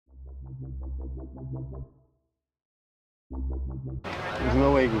There's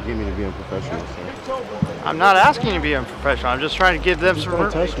no way you can get me to be unprofessional, sir. I'm not asking you to be unprofessional. I'm just trying to give them some.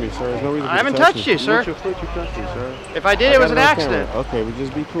 Don't touch me, sir. There's no reason. I haven't touched you, sir. With your foot, you touched me, sir. If I did, it was an accident. Okay, but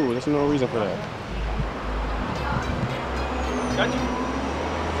just be cool. There's no reason for that.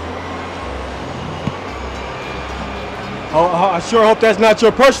 Oh, I sure hope that's not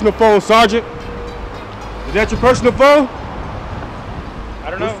your personal phone, Sergeant. Is that your personal phone? I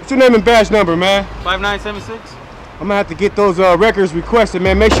don't know. What's your name and badge number, man? 5976. I'm gonna have to get those records requested,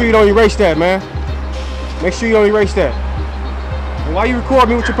 man. Make sure you don't erase that, man. Make sure you don't erase that. And why you record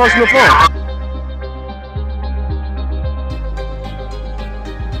me with your personal phone?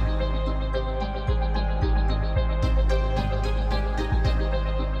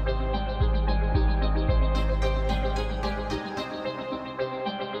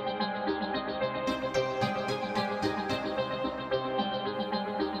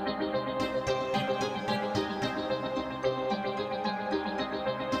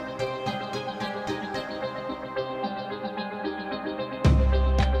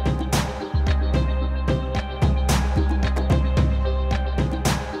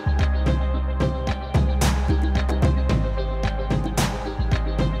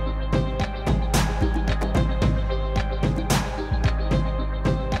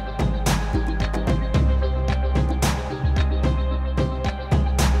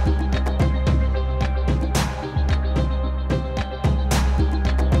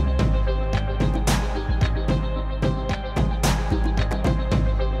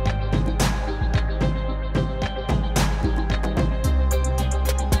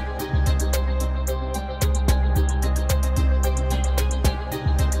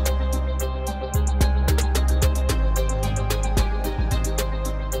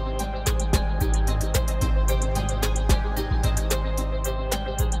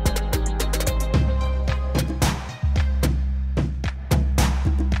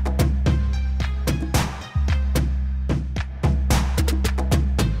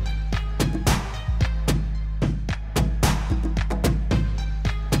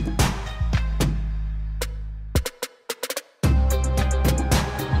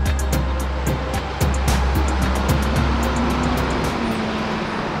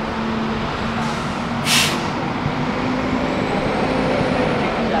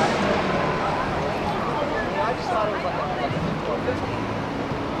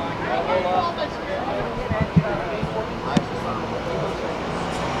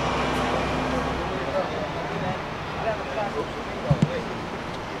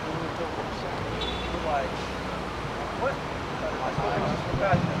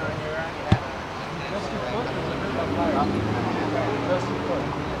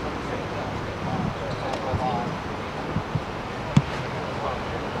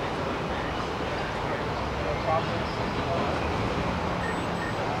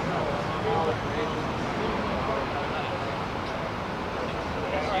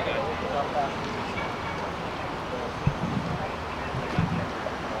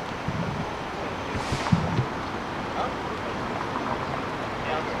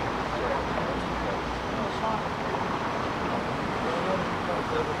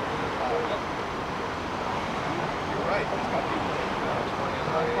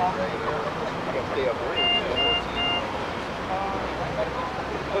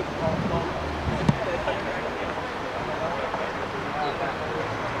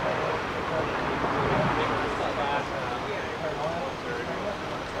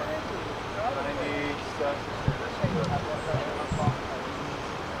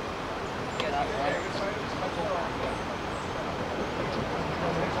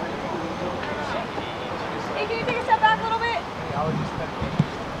 Hey, can you take a step back a little bit?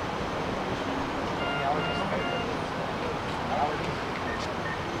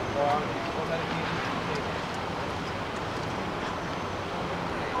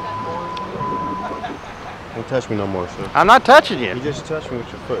 Don't touch me no more, sir. I'm not touching you. You just touched me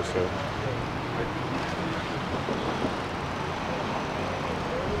with your foot, sir.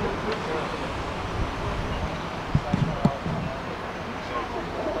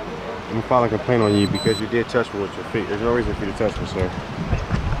 I'm gonna file a complaint on you because you did touch me with your feet. There's no reason for you to touch me, sir.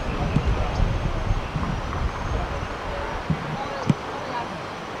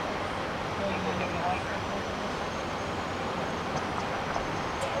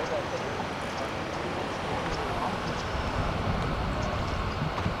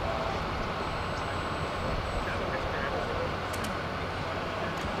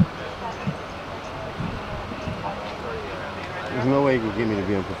 There's no way you can get me to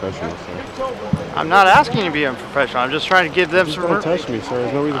be unprofessional, sir. I'm not asking you to be unprofessional. I'm just trying to give them Just some. don't touch me, sir.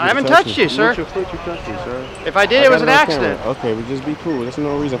 There's no reason. I haven't touched you, sir. With your foot, you touched me, sir. If I did, it was an accident. Okay, but just be cool. There's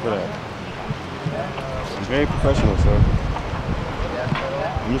no reason for that. I'm very professional, sir.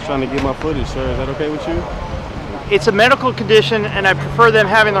 I'm just trying to get my footage, sir. Is that okay with you? It's a medical condition, and I prefer them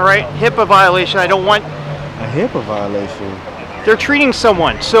having the right HIPAA violation. I don't want. A HIPAA violation? They're treating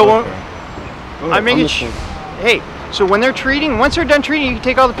someone, so Okay. I'm making sure. Hey, so when they're treating, once they're done treating, you can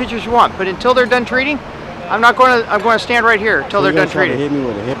take all the pictures you want. But until they're done treating, I'm going to stand right here until they're done treating. Hit me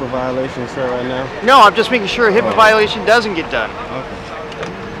with a HIPAA violation, sir, right now? No, I'm just making sure a HIPAA violation doesn't get done. Okay.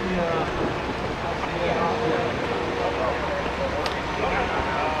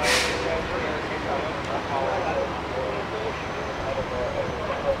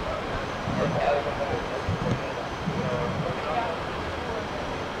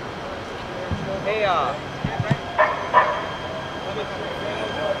 Hey,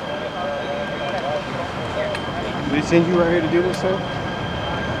 Did they send you right here to do this, sir?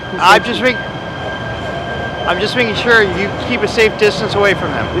 I'm just making sure you keep a safe distance away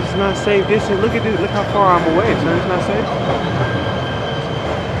from them. This is not safe distance. Look at this. Look how far I'm away, sir. It's not safe.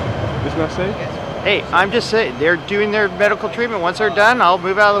 It's not safe. Hey, I'm just saying, they're doing their medical treatment. Once they're done, I'll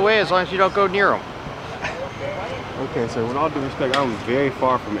move out of the way as long as you don't go near them. Okay, sir. With all due respect, I'm very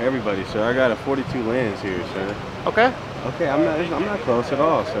far from everybody, sir. I got a 42 lands here, sir. Okay? Okay, I'm not close at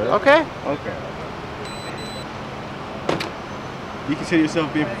all, sir. Okay. Okay. You consider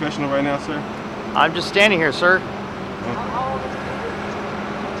yourself being professional right now, sir? I'm just standing here, sir.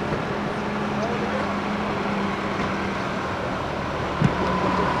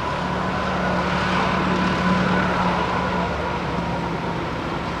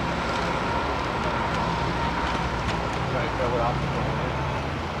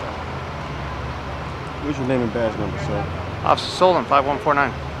 What's your name and badge number, sir? Officer Solon,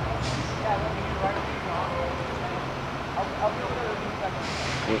 5149.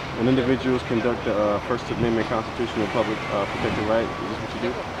 When individuals conduct the First Amendment constitutional public protected right, is this what you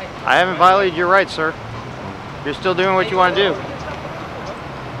do? I haven't violated your rights, sir. You're still doing what you want to do.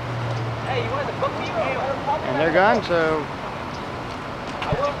 And they're gone, so...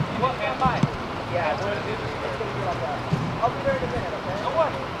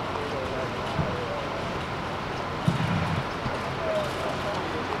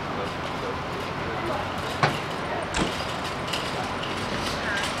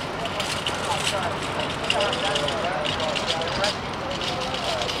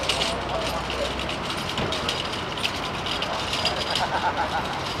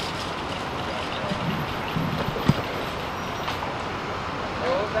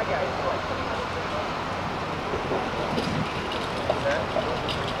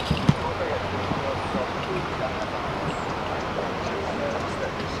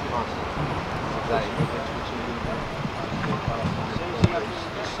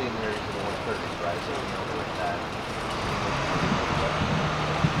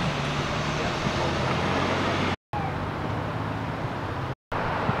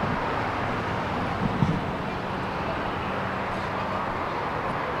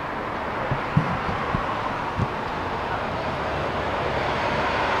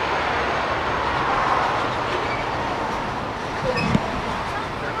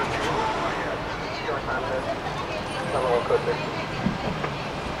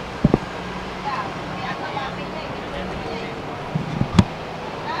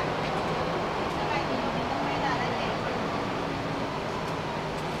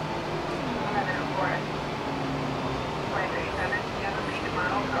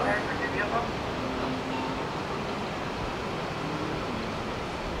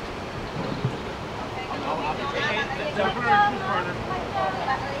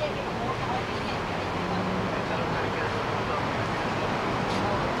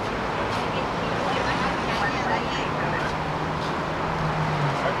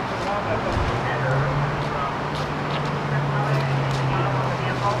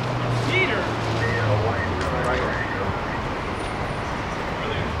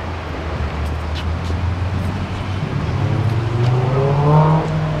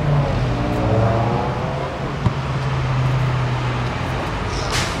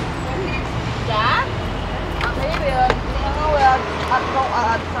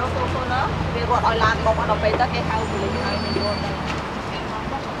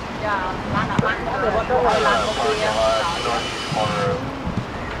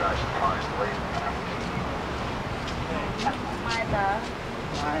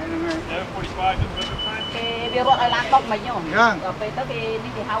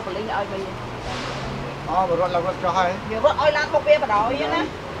 Mà rồi là vượt cho hay. Giờ vợ ơi lan một bia vào đó vậy nè.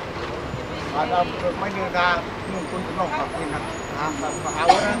 Ada mấy người ta nhưng cũng không học thì là áo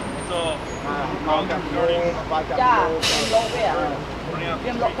đó. Mau chậm rồi, ba chậm Dạ, rồi. lô bia.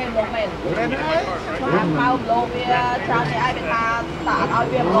 Viêm lộ thêm một men. Mau lô bia trang thì ai bị tha tả ao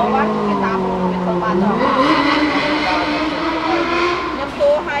viêm lô quá, cái ta viêm sâu bàn rồi. Nhưng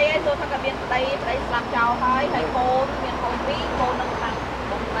tôi hay tôi thằng cái biên đây làm chào hay cô miền không biết cô nâng thằng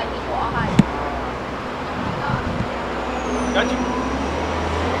đây đi của hay. Got you.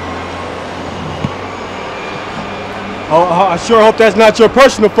 Oh, I sure hope that's not your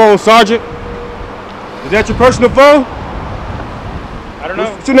personal phone, Sergeant. Is that your personal phone? I don't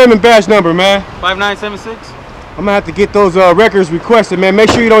know. What's your name and badge number, man? 5976. I'm gonna have to get those records requested, man. Make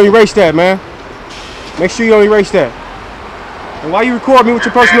sure you don't erase that, man. Make sure you don't erase that. And why you record me with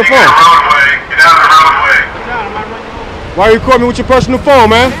your personal phone? Get out of the roadway. Why you record me with your personal phone,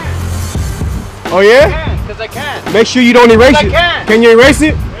 man? Oh yeah? Because I can. Make sure you don't erase I it. can. Can you erase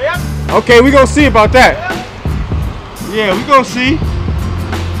it? Yep. Okay, we gonna see about that. Yeah, we gonna see.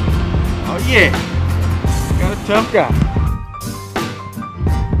 Oh yeah. Got a tough guy.